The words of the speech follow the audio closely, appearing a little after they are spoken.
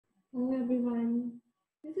Hello everyone,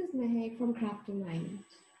 this is Mehek from Craft to Mind.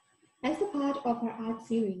 As a part of our art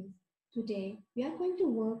series, today we are going to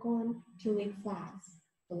work on tulip flowers.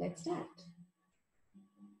 So let's start.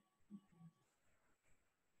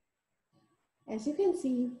 As you can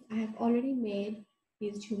see, I have already made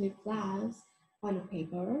these tulip flowers on a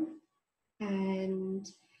paper and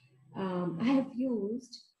I have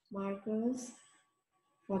used markers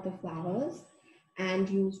for the flowers and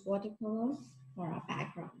used watercolors for our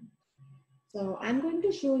background. So I'm going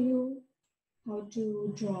to show you how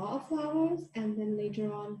to draw flowers, and then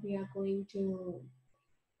later on we are going to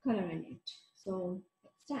color in it. So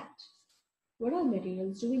let's start. What all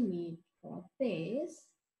materials do we need for this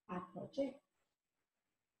art project?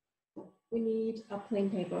 We need a plain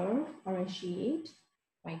paper or a sheet,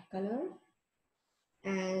 white color,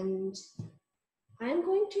 and I'm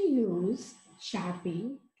going to use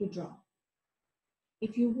Sharpie to draw.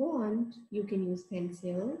 If you want, you can use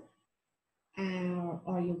pencil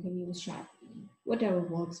or you can use Sharpie, whatever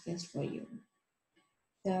works best for you.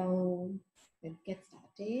 So let's get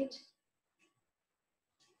started.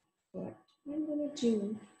 What I'm gonna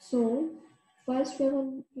do. So first we're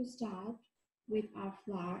going to start with our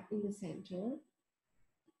flower in the center.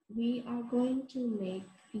 We are going to make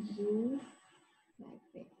U like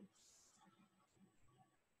this.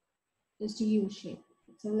 Just a U shape.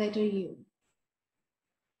 It's a letter U.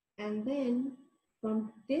 And then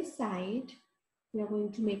from this side, we are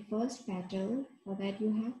going to make first petal. For that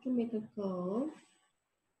you have to make a curve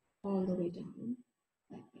all the way down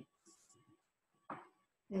like this.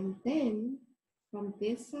 And then from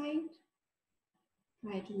this side,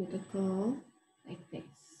 try to make a curve like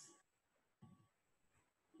this,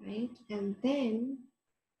 right? And then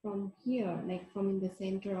from here, like from in the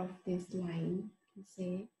center of this line, you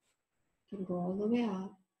say, you can go all the way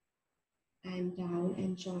up and down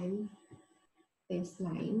and join this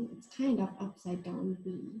line. It's kind of upside down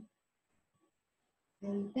V.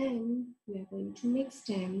 And then we are going to make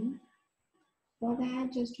stem. For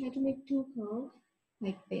that, just try to make two curves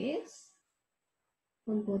like this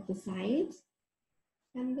on both the sides.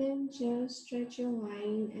 And then just stretch your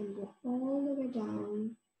line and go all the way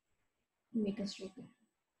down, make a straight line.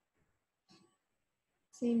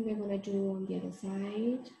 Same we're gonna do on the other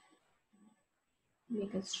side.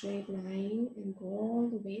 Make a straight line and go all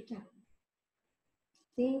the way down.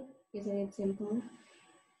 See, isn't it simple?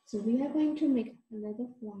 So we are going to make another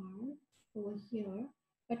flower over here,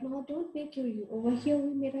 but now don't make your U. Over here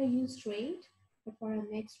we made our U straight, but for our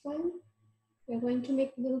next one, we're going to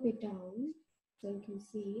make a little bit down. So you can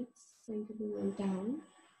see it's going to be a little down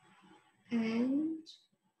and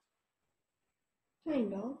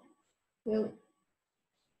kind of will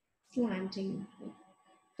slanting,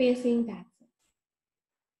 facing that side.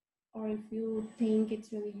 Or if you think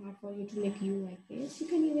it's really hard for you to make U like this, you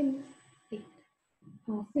can even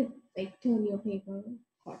turn your paper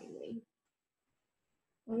accordingly.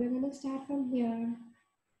 So we're going to start from here.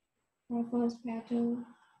 Our first petal,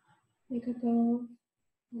 make a curve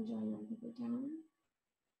and join all the way down.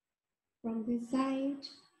 From this side,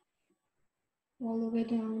 all the way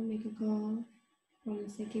down, make a curve from the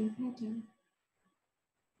second petal.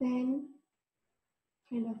 Then,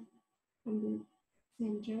 kind of from the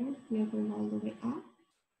center, we are going all the way up.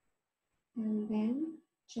 And then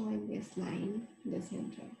join this line in the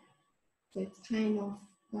center. So it's kind of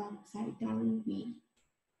the upside down V.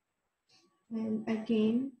 And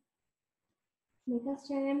again, make a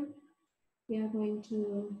stem. We are going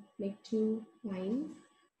to make two lines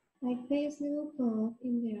like this little curve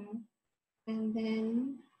in there, and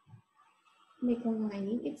then make a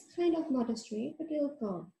line. It's kind of not a straight, but it'll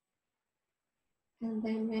curve. And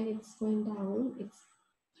then when it's going down, it's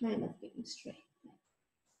kind of getting straight.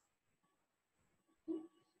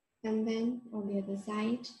 And then on the other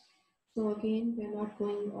side, so again, we're not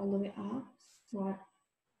going all the way up, not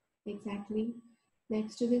exactly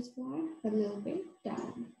next to this flower, but a little bit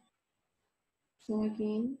down. So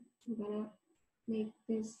again, I'm gonna make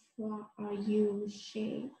this flower a U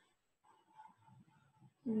shape,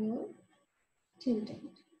 real tilted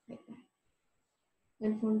like that.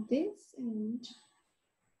 And from this end,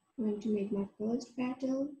 I'm going to make my first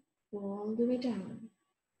petal go all the way down.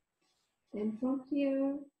 Then from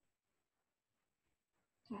here,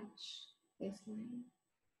 touch this line.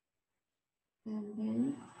 And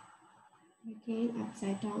then again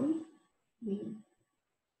upside down V.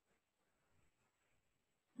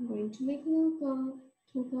 I'm going to make a little curve,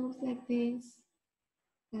 two curves like this,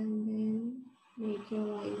 and then make your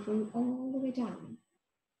line going all the way down.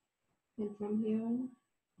 And from here,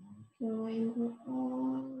 your line go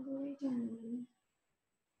all the way down.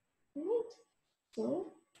 Right?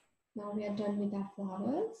 So now we are done with our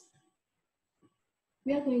flowers.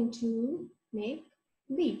 we are going to make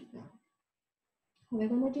leaf now. How we're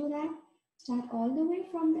going to do that? Start all the way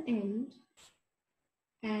from the end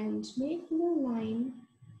and make the line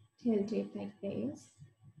tilted like this,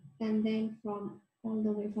 and then from all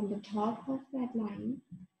the way from the top of that line,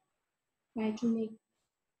 try to make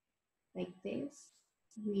like this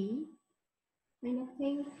V kind of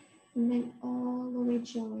thing, and then all the way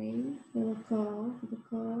join with a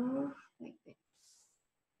curve like this.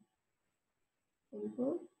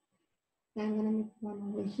 Simple. Now I'm gonna make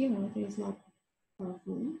one over here. There is not curve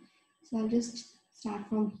one, so I'll just start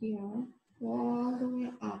from here all the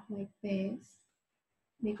way up like this.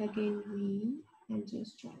 Make again V and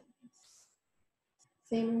just join this.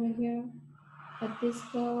 Same over here, but this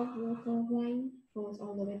curve line goes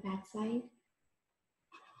all the way that side.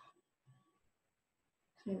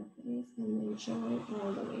 Kind of this, and then join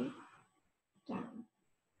all the way down,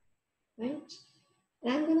 right?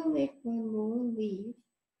 And I'm gonna make one more leaf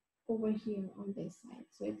over here on this side.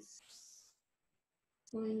 So it's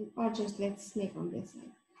going, or just let's make on this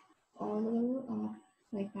side. All the way up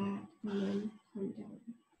like that, and then come down.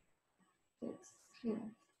 So it's kind of,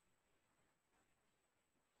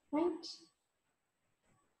 right?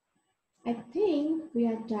 I think we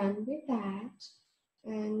are done with that.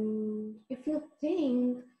 And if you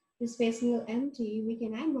think this space is empty, we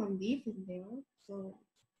can add one leaf in there. So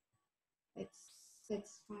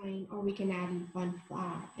it's fine, or we can add one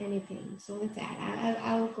flower, anything. So let's add.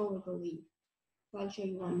 I'll go with the leaf. So I'll show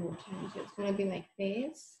you one more time. So it's gonna be like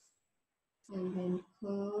this, and then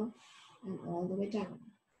curve, and all the way down.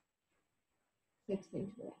 So it's going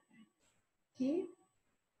to be like that. Okay.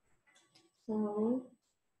 So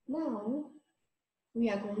now we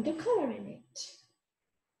are going to color in it.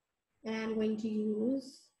 And I'm going to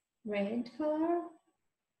use red color,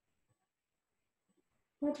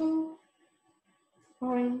 purple,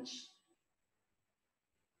 orange,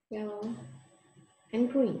 yellow,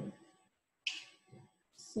 and green.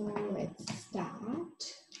 So let's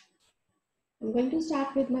start. I'm going to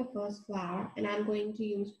start with my first flower, and I'm going to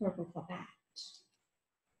use purple for that.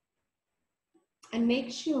 And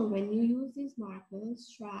make sure when you use these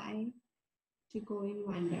markers, try to go in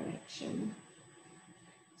one direction.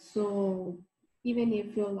 So even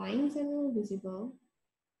if your lines are a little visible,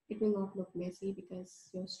 it will not look messy because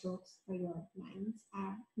your strokes or your lines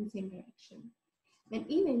are in the same direction. And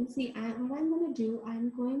even see, what I'm going to do,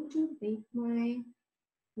 I'm going to make my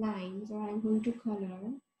lines, or I'm going to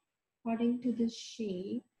color according to the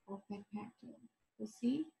shape of that pattern. So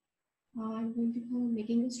see how I'm going to color,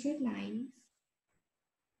 making the straight lines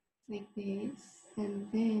like this, and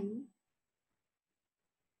then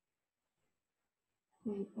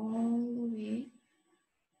going all the way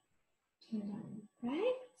to down,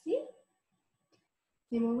 right? See?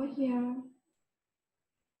 Same over here.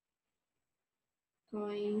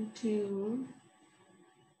 Going to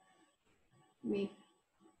make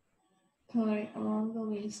color it all the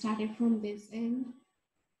way, started from this end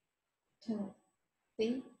to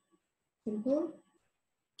see, simple.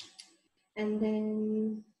 And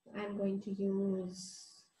then I'm going to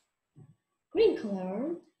use green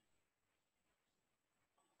color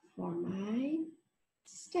for my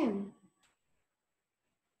stem.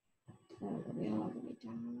 All the way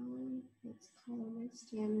down. Let's color my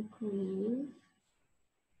stem green.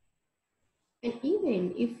 And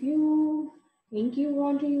even if you think you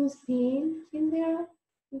want to use paint in there,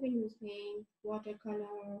 you can use paint,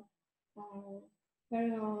 watercolor, or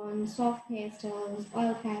crayon, soft pastels,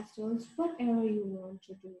 oil pastels, whatever you want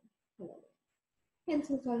to do.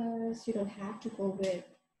 Pencil colors, you don't have to go with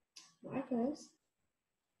markers.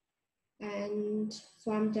 And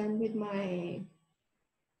so I'm done with my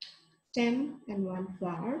stem and one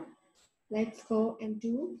flower. Let's go and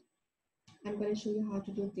do, I'm going to show you how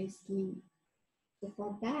to do this leaf. So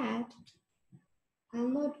for that, I'll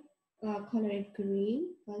not color it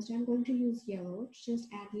green. First, I'm going to use yellow to just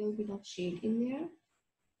add a little bit of shade in there.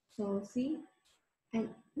 So see, and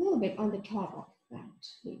a little bit on the top of that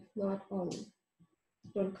leaf, not all.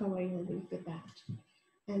 Don't cover your leaf with that.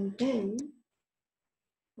 And then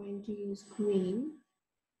I'm going to use green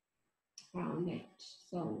around it.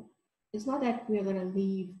 So it's not that we're going to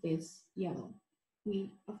leave this yellow.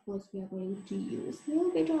 Of course, we are going to use a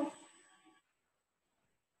little bit of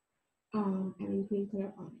green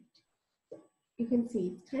color on it. You can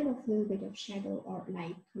see it's kind of a little bit of shadow or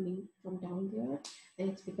light coming from down there, and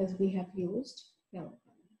it's because we have used yellow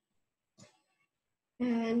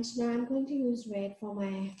color. And now I'm going to use red for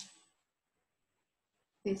my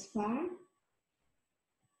this part,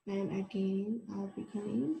 and again I'll be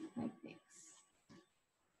going like this,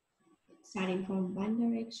 starting from one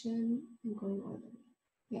direction and going all the way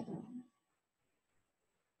the other one.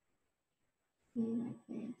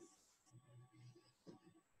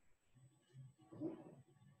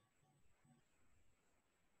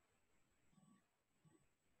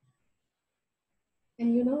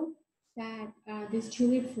 And you know that this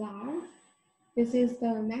tulip flower, this is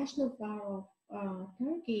the national flower of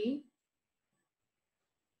Turkey,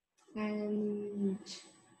 and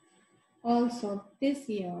also this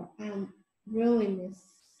year I'm really miss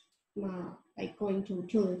my like going to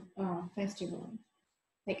tulip festival.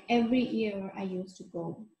 Like every year I used to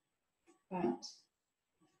go, but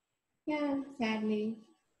yeah, sadly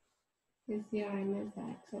this year I missed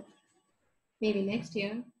that. So maybe next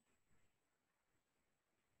year.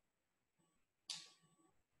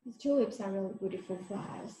 These tulips are really beautiful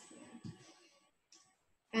flowers.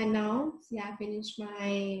 And now, see, I finished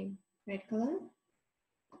my red color.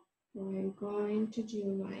 So I'm going to do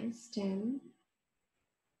my stem.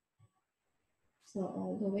 So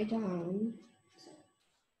all the way down.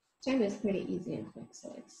 Stem is pretty easy and quick,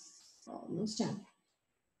 so it's almost done.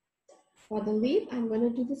 For the leaf, I'm going to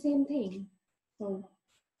do the same thing. So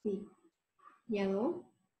see, yellow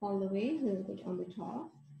all the way, a little bit on the top.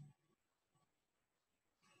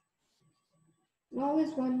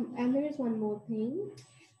 Always one, and there is one more thing.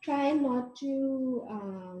 Try not to,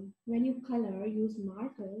 when you color, use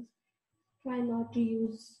markers. Try not to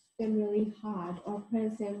use them really hard or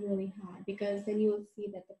press them really hard, because then you will see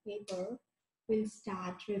that the paper will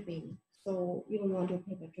start dripping. So you don't want your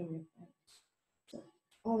paper to rip. Right? So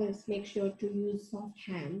always make sure to use soft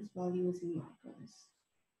hands while using markers.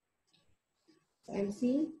 So I'm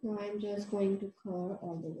seeing now I'm just going to color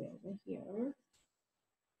all the way over here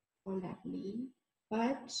on that leaf,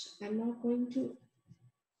 but I'm not going to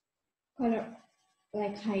color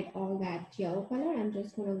like hide all that yellow color. I'm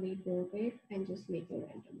just going to leave a little bit and just make a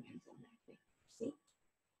random lines on that thing. See?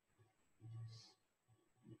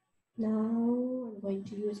 Now I'm going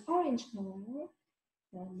to use orange color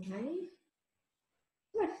for my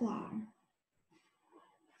third flower.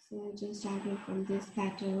 So just starting from this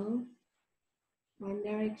petal, one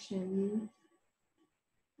direction.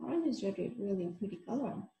 Orange is really pretty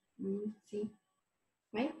color. See,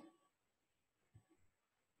 right?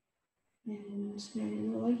 And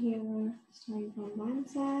then over here, starting from one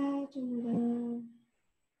side to another,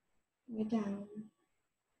 way down,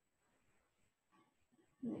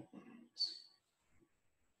 like that.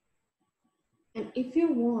 And if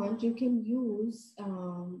you want, you can use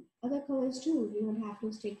other colors too. You don't have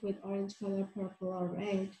to stick with orange color, purple, or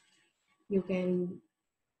red. You can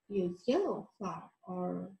use yellow flower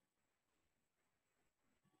or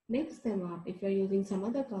mix them up if you're using some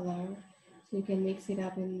other color. So you can mix it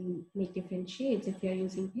up and make different shades. If you're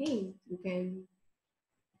using paint, you can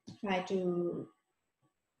try to,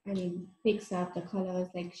 mix up the colors,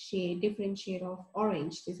 like different shade of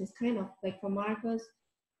orange. This is kind of like for markers,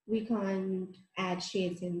 we can't add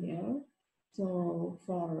shades in there. So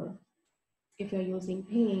for if you're using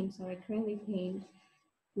paints or acrylic paint,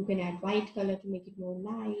 you can add white color to make it more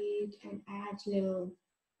light and add little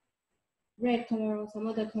red color or some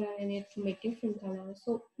other color in it to make different colors.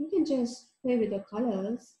 So you can just play with the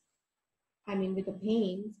colors, with the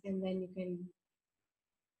paints, and then you can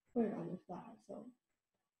put it on the flower. So,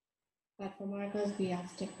 but for markers, we are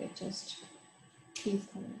stuck with just these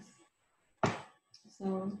colors.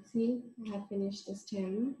 So see, I have finished the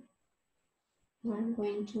stem. Now I'm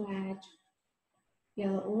going to add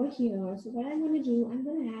yellow over here. So what I'm going to do, I'm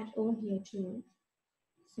going to add over here too.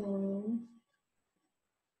 So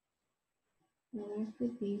after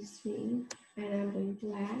these three, and I'm going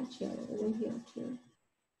to add yellow over here too.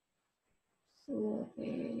 So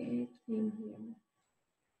it in here.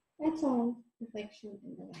 That's all. Reflection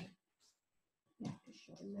in the light. You have to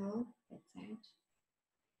show now. That's it.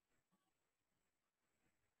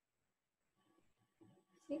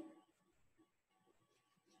 See?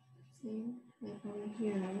 See? Like over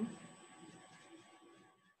here.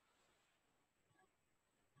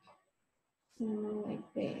 So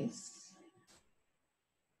like this.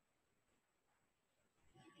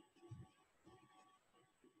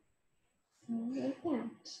 So like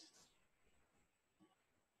that.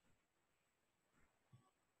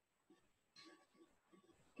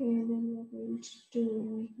 Okay, and then we're going to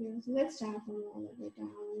do here. So let's start from all the way down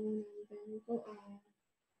and then go up.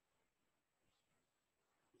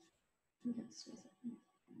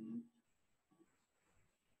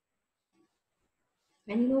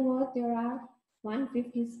 And you know what? There are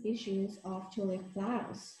 150 species of tulip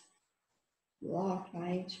flowers. Lot,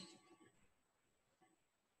 right?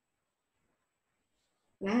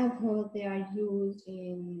 And I have heard they are used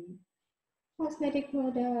in cosmetic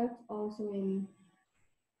products, also in,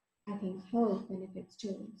 I think, health benefits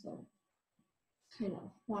too. So kind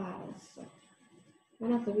of flowers. So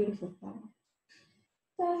one of the beautiful flowers.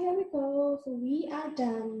 So here we go. So we are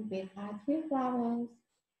done with our three flowers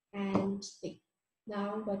and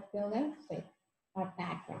now what we're left with. our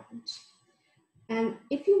background. And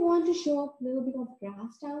if you want to show up a little bit of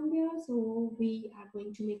grass down there, so we are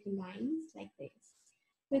going to make lines like this.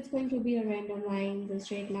 So it's going to be a random line, the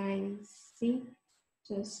straight lines, see?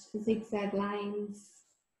 Just zigzag lines.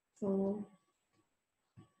 So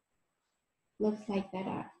looks like that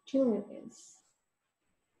our tulip is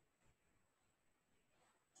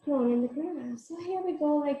grown in the grass. So here we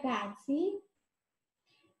go like that, see?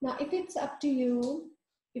 Now if it's up to you,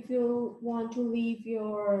 if you want to leave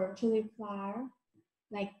your tulip flower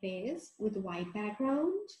like this with white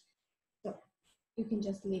background, so you can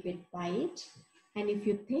just leave it white. And if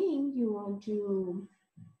you think you want to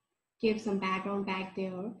give some background back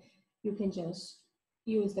there, you can just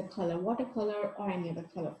use the color, watercolor or any other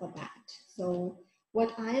color for that. So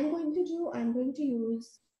what I am going to do, I'm going to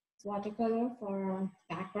use watercolor for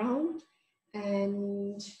background.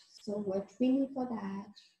 And so what we need for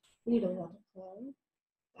that, we need a watercolor.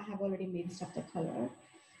 I have already mixed up the color.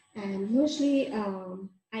 And usually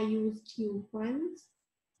I use tube ones.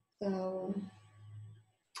 So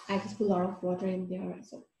I just put a lot of water in there,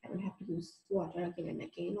 so I don't have to use water again and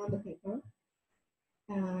again on the paper.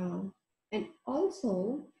 And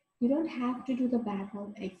also, you don't have to do the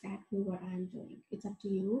background exactly what I'm doing. It's up to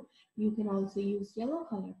you. You can also use yellow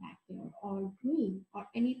color back there or green or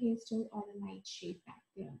any pastel or a light shade back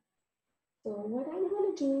there. So what I'm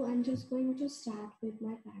going to do, I'm just going to start with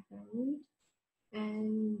my background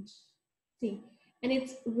and see. And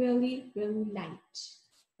it's really, really light.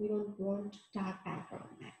 We don't want dark background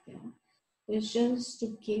back there. It's just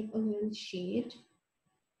to give a little shade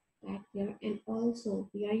back there. And also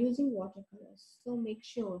we are using watercolors, so make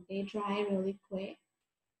sure they dry really quick.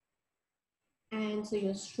 And so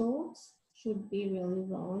your strokes should be really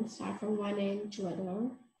long. Start from one end to other.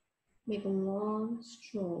 Make long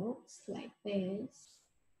strokes like this.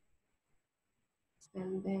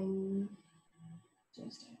 And then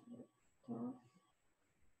just add it off.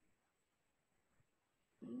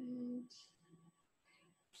 And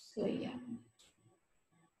so yeah.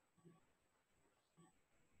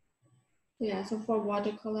 Yeah, so for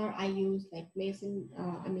watercolor, I use like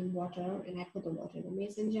water, and I put the water in the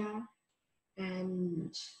mason jar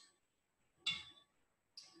and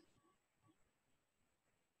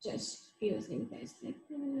just using this like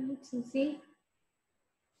that. So see,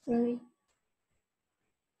 really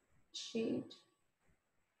shade.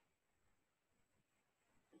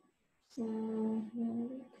 So here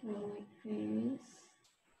we go like this.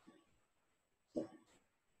 So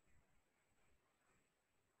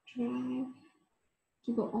try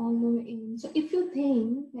to go all the way in. So if you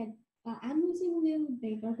think that I'm using a little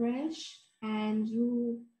bigger brush and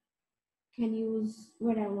you can use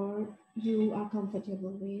whatever you are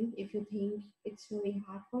comfortable with. If you think it's really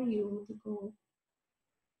hard for you to go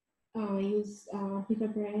use bigger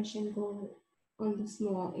brush and go on the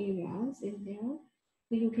small areas in there,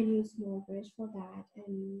 so you can use small brush for that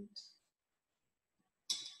and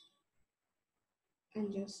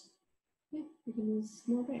just yeah, you can use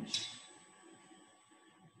small brush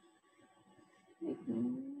like that.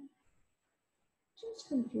 Just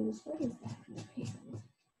confused. What is that in the paper?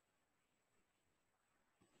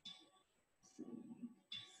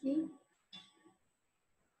 See?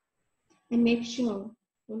 And make sure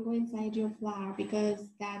don't go inside your flower because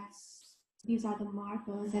these are the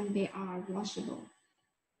markers and they are washable.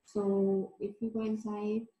 So if you go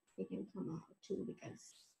inside, they can come out too because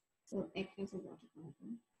they'll act as a watercolor.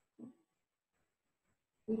 So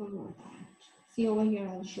we don't want that. See over here,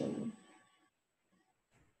 I'll show you.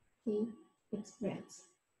 See, it spreads.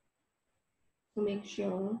 So make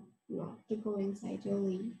sure not to go inside your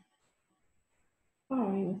leaf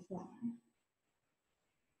or your flower.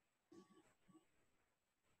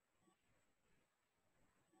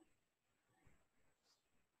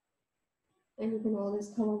 And you can always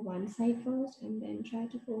cover one side first and then try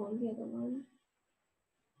to go on the other one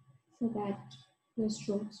so that the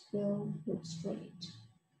strokes will look straight.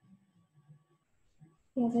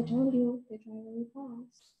 As I told you, they dry really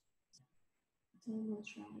fast. It's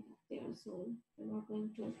almost right up there, so we're not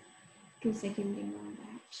going to 2 seconds on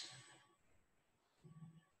that.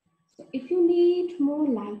 So if you need more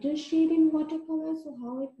lighter shade in watercolor, so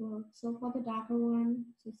how it works. So for the darker one,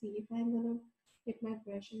 so see if I'm gonna get my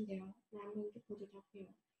brush in there and I'm going to put it up here.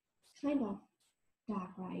 It's kind of dark,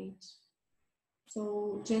 right?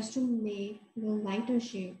 So just to make the lighter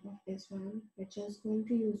shade of this one, we're just going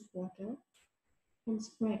to use water and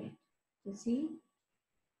spread it. You see,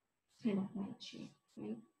 kind of light shade,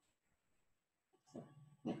 right? So,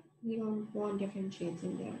 but we don't want different shades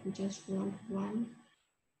in there. We just want one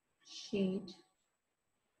shade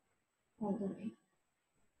all the way.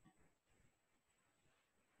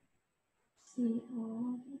 see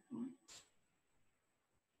all the parts.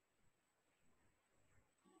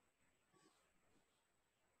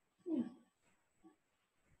 Yeah.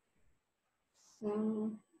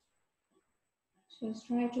 So just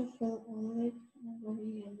try to fill all of it over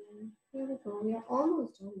here and then here we go. We are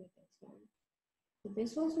almost done with this one. So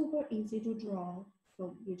this was super easy to draw.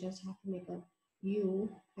 So you just have to make a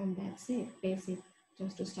U and that's it, basic,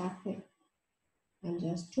 just to start with. And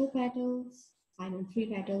just two petals, I mean three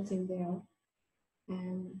petals in there.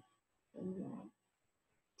 And yeah,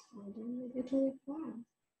 and then with the tulip flower.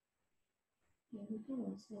 Here we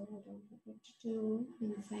go. So I don't forget to do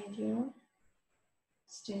inside your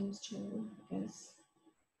stems too, because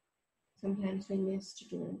sometimes we miss to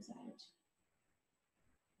do inside.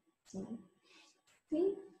 So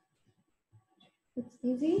see, it's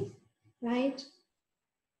easy, right?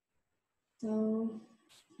 So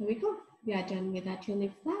here we go. We are done with our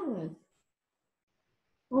tulip flowers.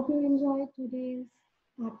 Hope you enjoyed today's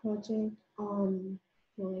art project on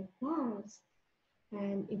tulip flowers.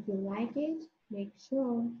 And if you like it, make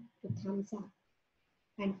sure to thumbs up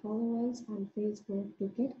and follow us on Facebook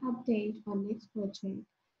to get update on next project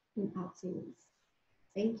in our series.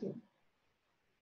 Thank you.